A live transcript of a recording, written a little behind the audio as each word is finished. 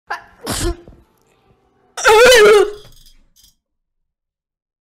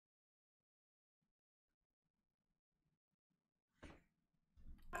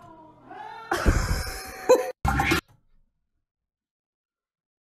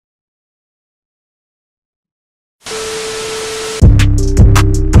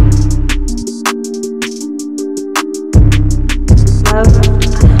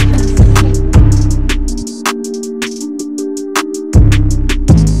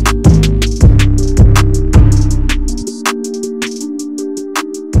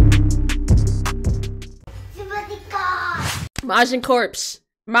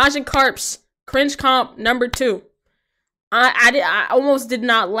MajinCarp's Cringe comp number 2. I almost did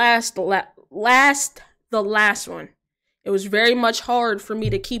not last the last one. It was very much hard for me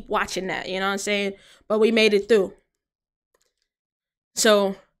to keep watching that, you know what I'm saying? But we made it through.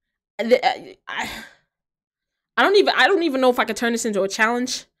 So I don't even know if I could turn this into a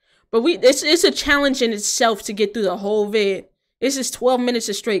challenge. But it's a challenge in itself to get through the whole vid. This is 12 minutes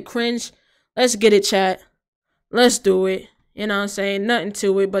of straight cringe. Let's get it, chat. Let's do it. You know what I'm saying? Nothing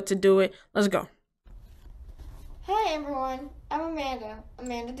to it but to do it. Let's go. Hey everyone, I'm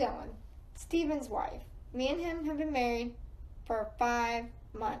Amanda Dillon, Steven's wife. Me and him have been married for 5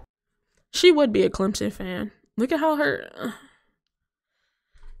 months. She would be a Clemson fan. Look at how her...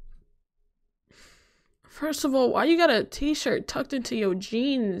 First of all, why you got a t-shirt tucked into your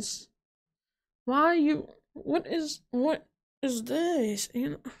jeans? Why you... What is this? You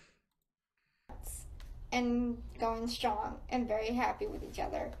know... And going strong and very happy with each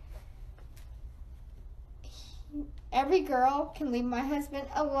other. Every girl can leave my husband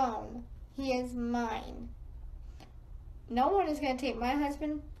alone. He is mine. No one is going to take my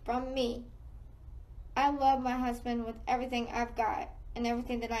husband from me. I love my husband with everything I've got and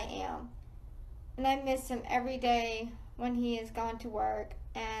everything that I am. And I miss him every day when he is gone to work.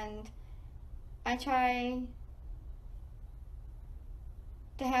 And I try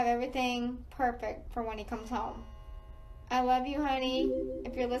to have everything perfect for when he comes home. I love you, honey.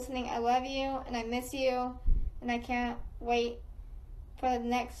 If you're listening, I love you and I miss you. And I can't wait for the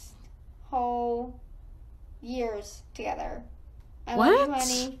next whole years together. I love you,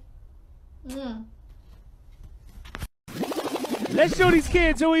 honey. Let's show these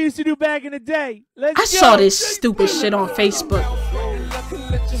kids what we used to do back in the day. I saw this stupid shit on Facebook.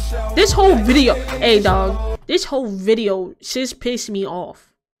 This whole video, hey dog, this whole video just pissed me off.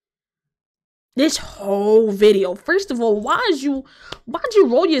 This whole video. First of all, why'd you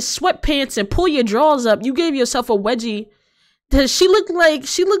roll your sweatpants and pull your drawers up? You gave yourself a wedgie. She looked like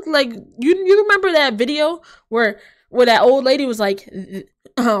you remember that video where that old lady was like,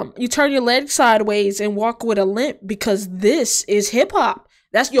 you turn your leg sideways and walk with a limp because this is hip hop.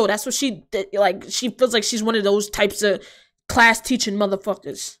 That's what she like. She feels like she's one of those types of class teaching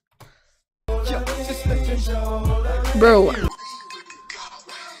motherfuckers, bro.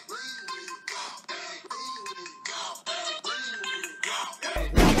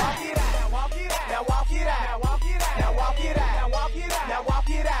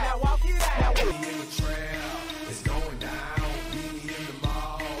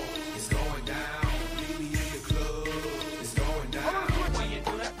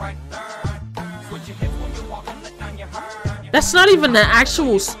 That's not even the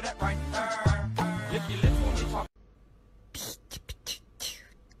actual. Choke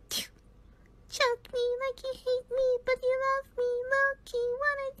me like you hate me, but you love me. Low-key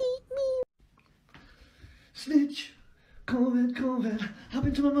wanna date me. Snitch, COVID,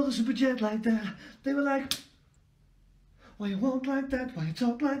 happened to my mother super jet like that. They were like, why you walk like that? Why you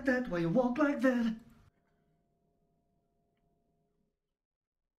talk like that? Why you walk like that?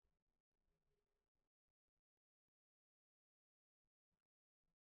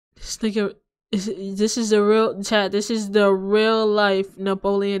 This nigga, this is the real chat. This is the real life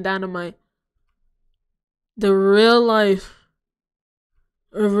Napoleon Dynamite. The real life.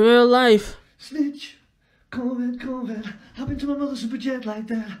 Real life. Snitch, COVID, happened to my mother super jet like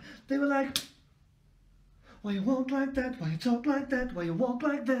that. They were like, why you walk like that? Why you talk like that? Why you walk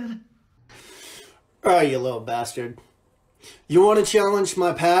like that? Alright, you little bastard. You want to challenge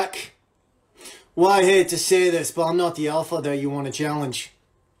my pack? Well, I hate to say this, but I'm not the alpha that you want to challenge.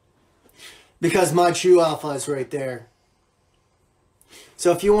 Because my true alpha is right there.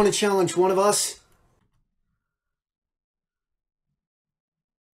 So if you want to challenge one of us...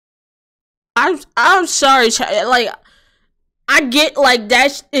 I'm sorry, like, I get, like,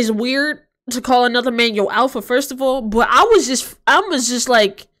 that is weird to call another man your alpha, first of all, but I was just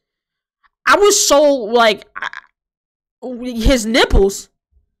like, I was so, like, his nipples.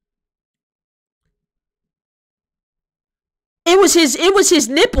 It was his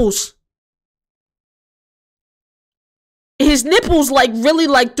nipples. his nipples like really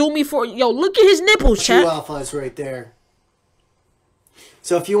like threw me for. Yo, look at his nipples, Two chat. alphas right there.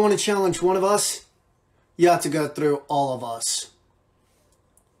 So if you want to challenge one of us, you have to go through all of us.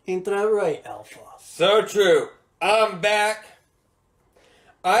 Ain't that right, Alpha? So true. I'm back.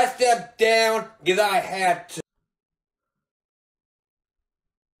 I stepped down because I had to.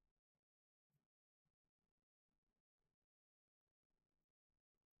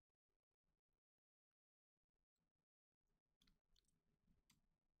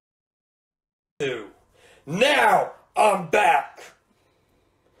 Now I'm back.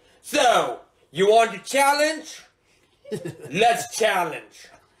 So, you want to challenge? Let's challenge.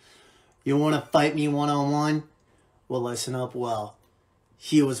 You want to fight me one-on-one? Well, listen up well.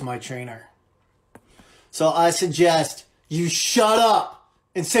 He was my trainer. So I suggest you shut up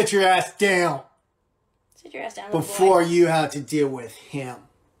and sit your ass down. Sit your ass down, before you have to deal with him.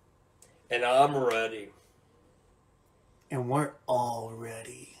 And I'm ready. And we're all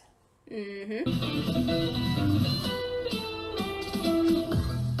ready.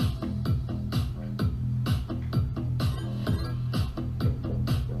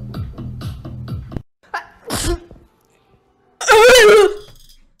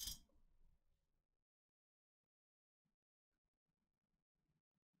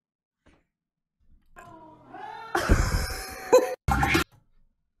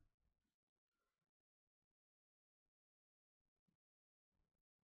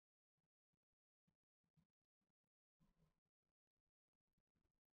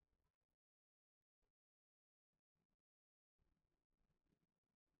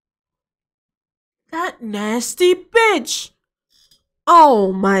 That nasty bitch.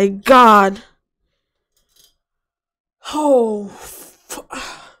 Oh my god. Oh.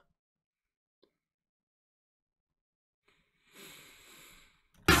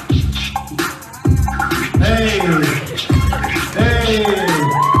 Hey! Hey!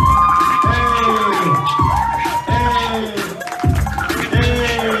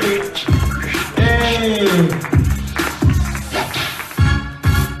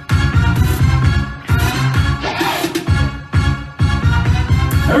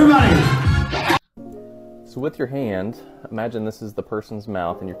 So with your hand, imagine this is the person's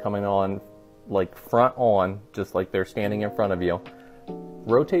mouth and you're coming on like front on, just like they're standing in front of you.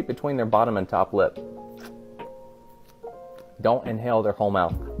 Rotate between their bottom and top lip. Don't inhale their whole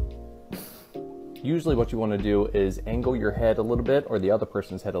mouth. Usually what you want to do is angle your head a little bit or the other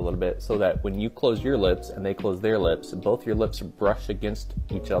person's head a little bit so that when you close your lips and they close their lips, both your lips brush against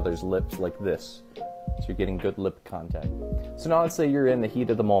each other's lips like this. So you're getting good lip contact. So now let's say you're in the heat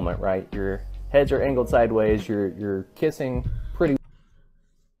of the moment, right? Your heads are angled sideways, you're kissing pretty.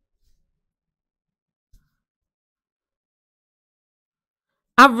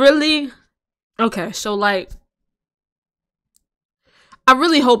 Okay, so like, I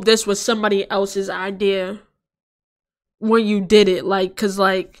really hope this was somebody else's idea when you did it, like, cause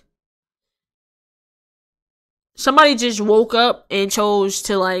like, somebody just woke up and chose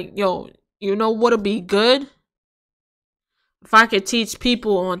to like, yo, you know what'll be good? If I could teach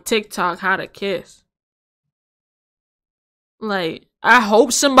people on TikTok how to kiss. Like, I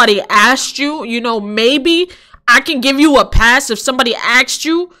hope somebody asked you, you know, maybe I can give you a pass if somebody asked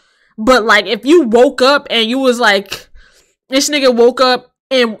you, but like, if you woke up and you was like, this nigga woke up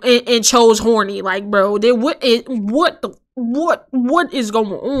and chose horny, like, bro, what is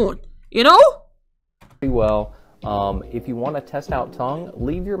going on, you know? Pretty well. If you want to test out tongue,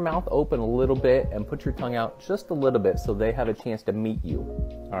 leave your mouth open a little bit and put your tongue out just a little bit so they have a chance to meet you.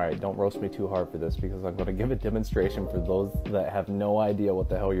 Alright, don't roast me too hard for this because I'm going to give a demonstration for those that have no idea what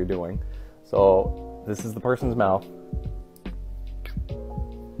the hell you're doing. So, this is the person's mouth.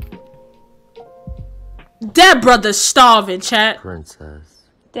 That brother's starving, chat. Princess.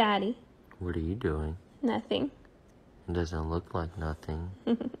 Daddy. What are you doing? Nothing. It doesn't look like nothing.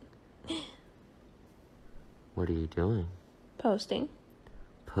 What are you doing? Posting.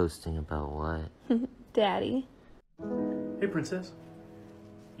 Posting about what? Daddy. Hey, Princess.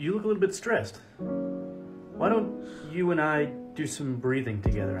 You look a little bit stressed. Why don't you and I do some breathing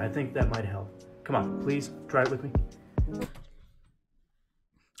together? I think that might help. Come on, please, try it with me.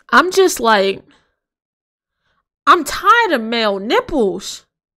 I'm just like, I'm tired of male nipples.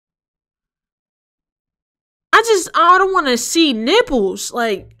 I don't want to see nipples.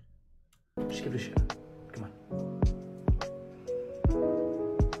 Like, just give it a shot. Come on.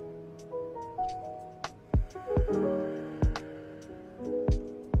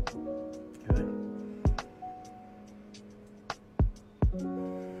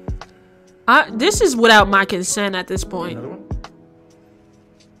 Good. This is without my consent at this point. Another one?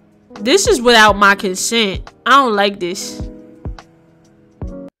 This is without my consent. I don't like this.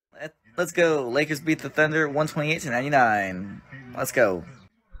 Let's go. Lakers beat the Thunder 128-99. Let's go.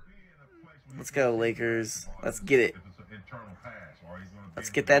 Let's go, Lakers. Let's get it.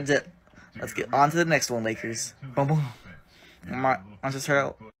 Let's get that dip. Let's get on to the next one, Lakers. Boom, boom. On to start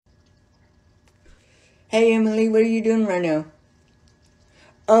out. Hey, Emily, what are you doing right now?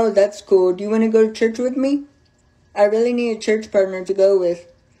 Oh, that's cool. Do you want to go to church with me? I really need a church partner to go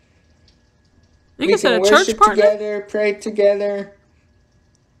with. We can worship together, pray together.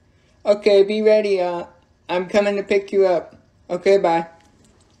 Okay, be ready. I'm coming to pick you up. Okay, bye.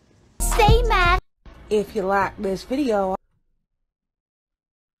 Stay mad. If you like this video.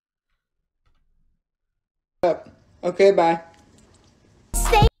 Okay, bye.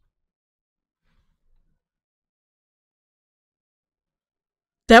 Stay.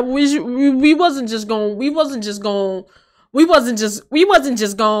 That we wasn't just going.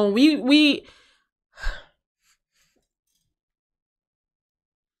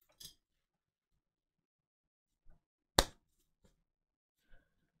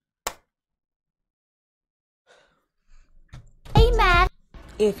 Stay mad.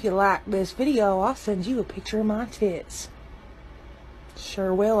 If you like this video, I'll send you a picture of my tits.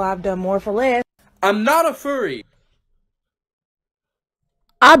 Sure will. I've done more for less. I'm not a furry.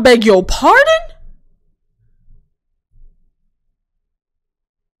 I beg your pardon?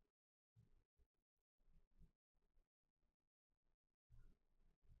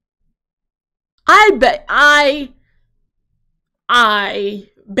 I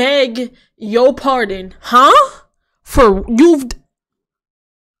beg your pardon, huh? For you've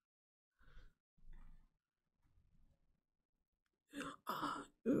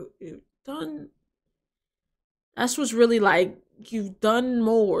done. That's what's really like. You've done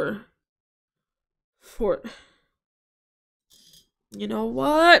more for. You know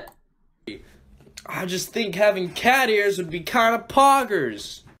what? I just think having cat ears would be kind of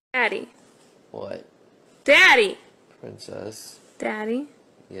poggers. Daddy. What? Daddy. Princess. Daddy.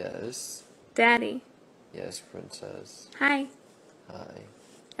 Yes. Daddy. Yes, princess. Hi. Hi.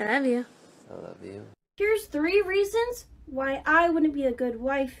 I love you. I love you. Here's 3 reasons why I wouldn't be a good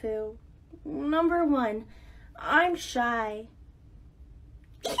waifu. Number 1, I'm shy.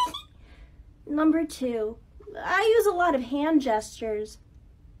 Number 2, I use a lot of hand gestures.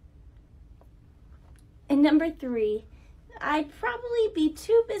 And number 3, I'd probably be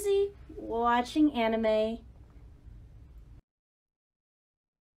too busy watching anime.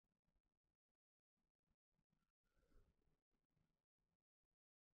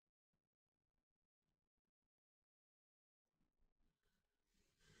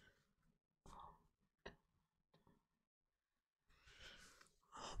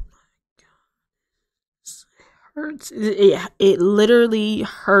 Hurts. It literally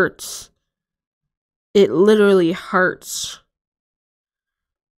hurts. It literally hurts.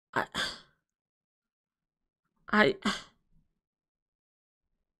 I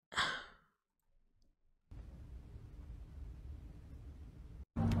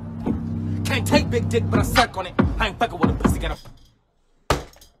can't take big dick, but I suck on it. I ain't fucking with a pussy. Get a.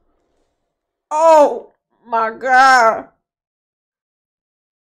 Oh my god.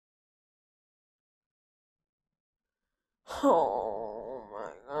 Oh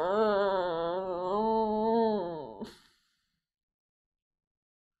my god.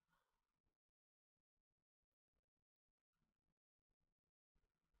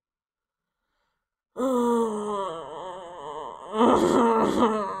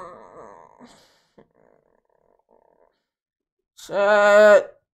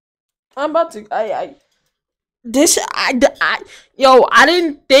 Shit. I'm about to I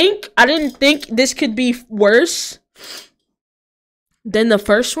didn't think this could be worse than the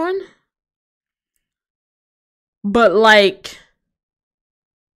first one. But like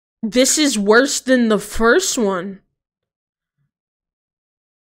this is worse than the first one.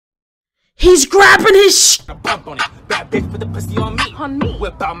 He's grabbing his bump on it. Bad bitch, put the pussy on me.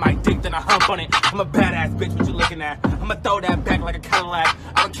 Whip out my dick, then I hump on it. I'm a badass bitch, what you looking at? I'ma throw that back like a Cadillac.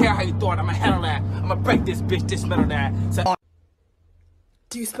 I don't care how you throw it, I'ma handle that. I'ma break this bitch, dismantle that. So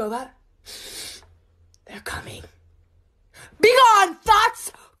do you smell that? They're coming. Begone,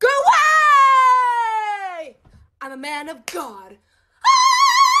 thoughts! Go away! I'm a man of God.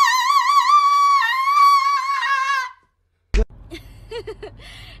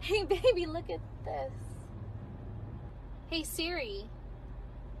 Hey baby, look at this. Hey Siri,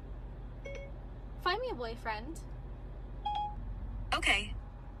 find me a boyfriend. Okay.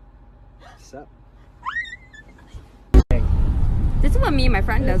 What's up? This is what me and my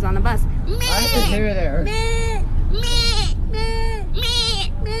friend does on the bus. I can hear there.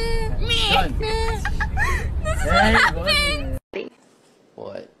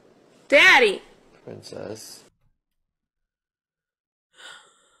 What? Daddy! Princess.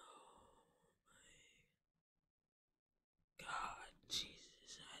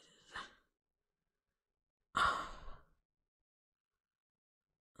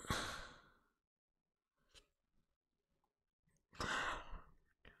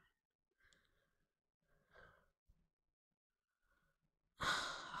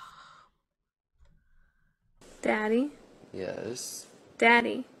 Daddy? Yes.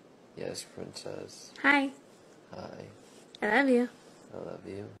 Daddy? Yes, Princess. Hi. Hi. I love you. I love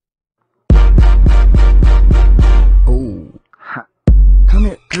you. Oh, ha. Come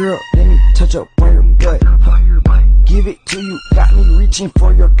here, girl, let me touch up on your butt. Give it to you, got me reaching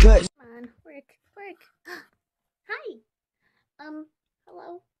for your gut. Come on, work. Hi.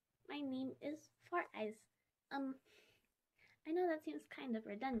 Hello. My name is Four Eyes. I know that seems kind of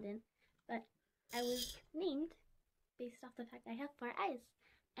redundant, but I was named based off the fact I have 4 eyes,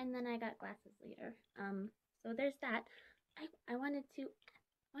 and then I got glasses later. So there's that. I wanted to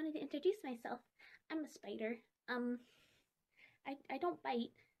introduce myself. I'm a spider. I don't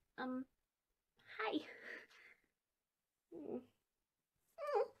bite. Hi.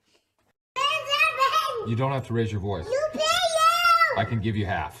 You don't have to raise your voice. You pay you! I can give you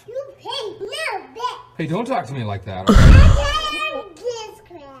half. You pay little bit! Hey, don't talk to me like that.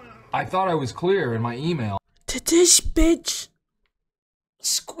 I thought I was clear in my email. Did this bitch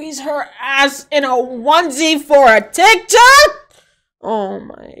squeeze her ass in a onesie for a TikTok? Oh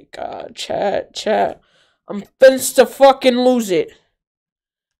my god, chat. I'm finna fucking lose it.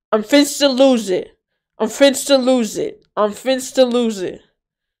 I'm finna lose it. I'm finna lose it. I'm finna lose it.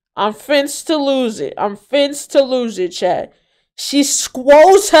 I'm finna lose it. I'm finna lose it, chat. She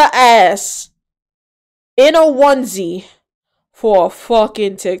squoze her ass in a onesie for a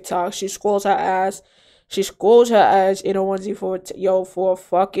fucking TikTok. She squoze her ass. She squoze her ass in a onesie for a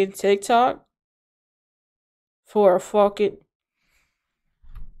fucking TikTok. For a fucking.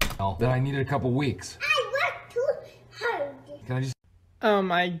 That I needed a couple weeks. I worked too hard. Can I just? Oh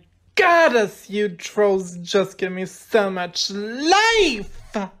my goddess, you trolls just give me so much life!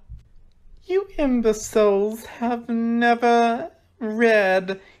 You imbeciles have never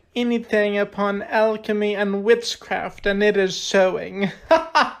read anything upon alchemy and witchcraft, and it is showing.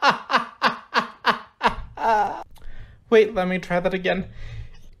 Wait, let me try that again.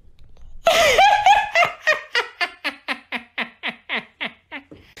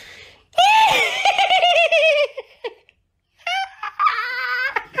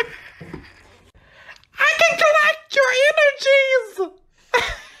 I can collect your energies!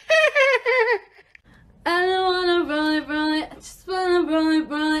 I don't wanna roll it, I just wanna roll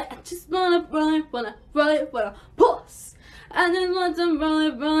it, I just wanna roll it, wanna pause. I just want some roll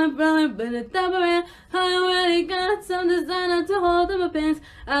it, but it's top of it. I already got some designer to hold up my pants.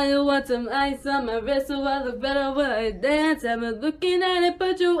 I just want some ice on my wrist so I look better when I dance. I'm looking at it,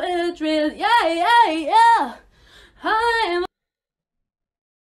 put you in a trance. Yeah. I am.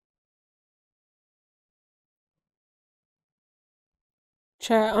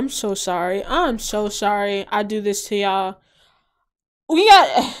 Chat, I'm so sorry. I'm so sorry I do this to y'all.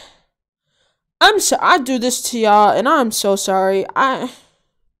 I do this to y'all, and I'm so sorry. I'm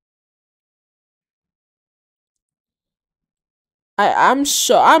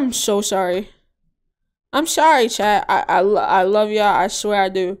so sorry. I'm sorry, chat. I love y'all. I swear I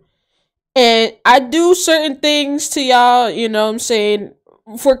do. And I do certain things to y'all, you know what I'm saying,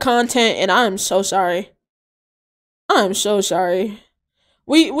 for content, and I'm so sorry. I'm so sorry.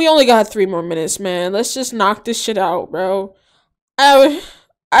 We only got 3 more minutes, man. Let's just knock this shit out, bro. I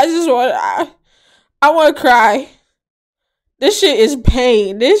want to cry. This shit is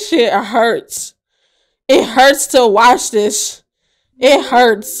pain. This shit hurts. It hurts to watch this. It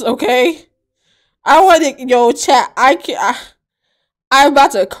hurts, okay? Chat, I'm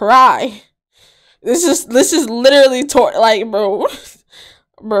about to cry. This is literally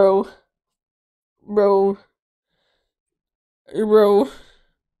bro.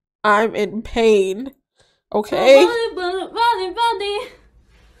 I'm in pain. Okay?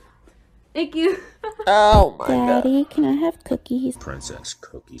 Thank you. Oh my god. Daddy, can I have cookies? Princess,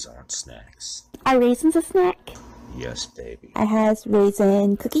 cookies aren't snacks. Are raisins a snack? Yes, baby. I has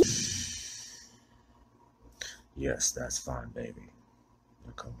raisin cookies. Yes, that's fine, baby.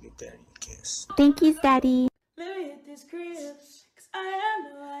 Now come give daddy a kiss. Thank you, Daddy. Let me hit this crib, 'cause I have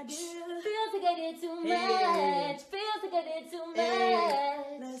no idea. Feels like I did too much. Feels like I did too much.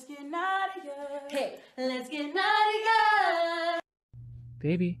 Let's get naughty, hey, let's get naughty.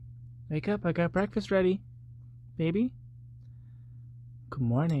 Baby, wake up. I got breakfast ready. Baby? Good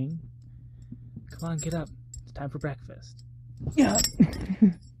morning. Come on, get up. It's time for breakfast. Yeah.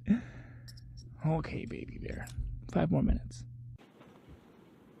 Okay, baby bear. 5 more minutes.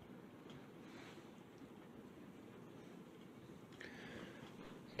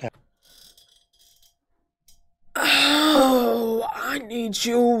 Oh, I need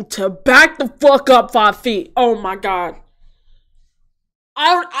you to back the fuck up 5 feet. Oh my god.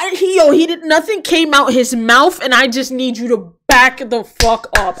 He did nothing came out his mouth, and I just need you to back the fuck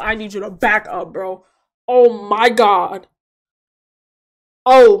up. I need you to back up, bro. Oh my god.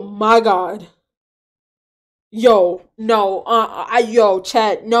 Oh my god. Yo, no. Yo,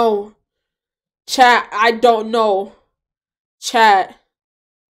 chat, no. Chat, I don't know. Chat,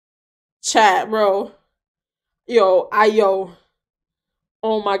 bro. Yo.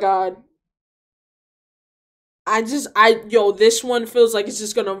 Oh my god. Yo, this one feels like this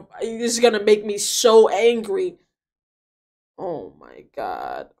is gonna make me so angry. Oh my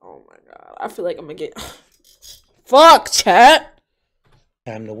god. I feel like I'm gonna get fuck, chat.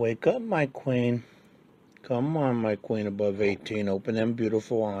 Time to wake up, my queen. Come on, my queen above 18. Open them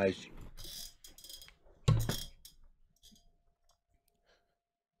beautiful eyes.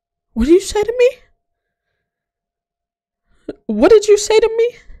 What did you say to me? What did you say to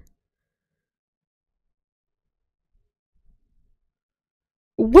me?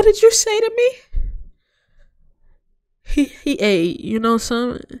 What did you say to me? Hey, you know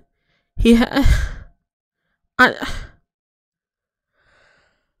something?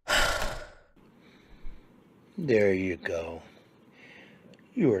 There you go.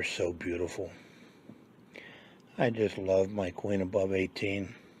 You are so beautiful. I just love my queen above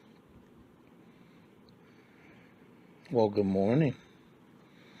 18. Well, good morning.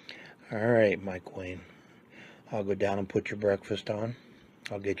 All right, my queen. I'll go down and put your breakfast on.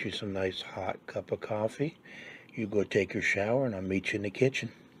 I'll get you some nice hot cup of coffee. You go take your shower, and I'll meet you in the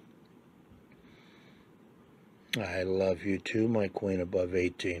kitchen. I love you too, my queen above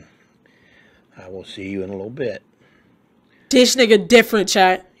 18. I will see you in a little bit. This nigga different,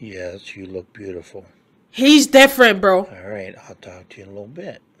 chat. Yes, you look beautiful. He's different, bro. All right, I'll talk to you in a little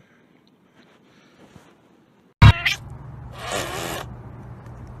bit.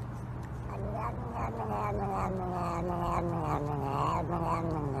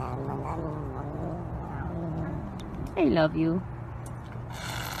 I love you.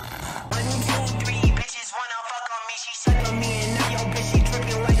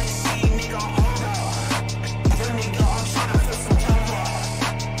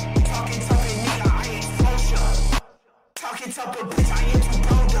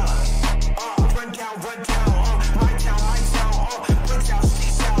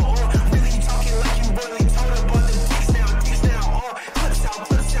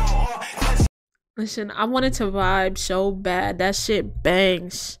 Listen, I wanted to vibe so bad. That shit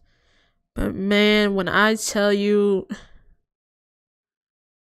bangs. But man, when I tell you...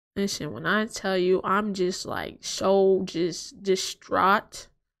 Listen, when I tell you I'm just like so just distraught.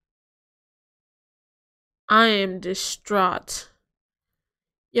 I am distraught.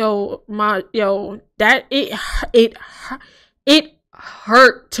 That it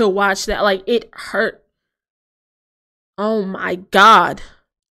hurt to watch that. Like, it hurt. Oh my god.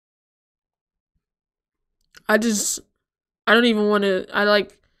 I don't even want to. I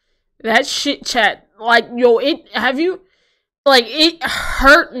like that shit, chat. Like, it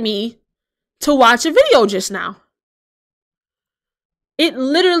hurt me to watch a video just now. It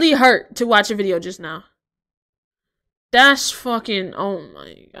literally hurt to watch a video just now. That's fucking, oh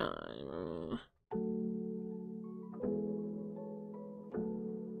my god, bro.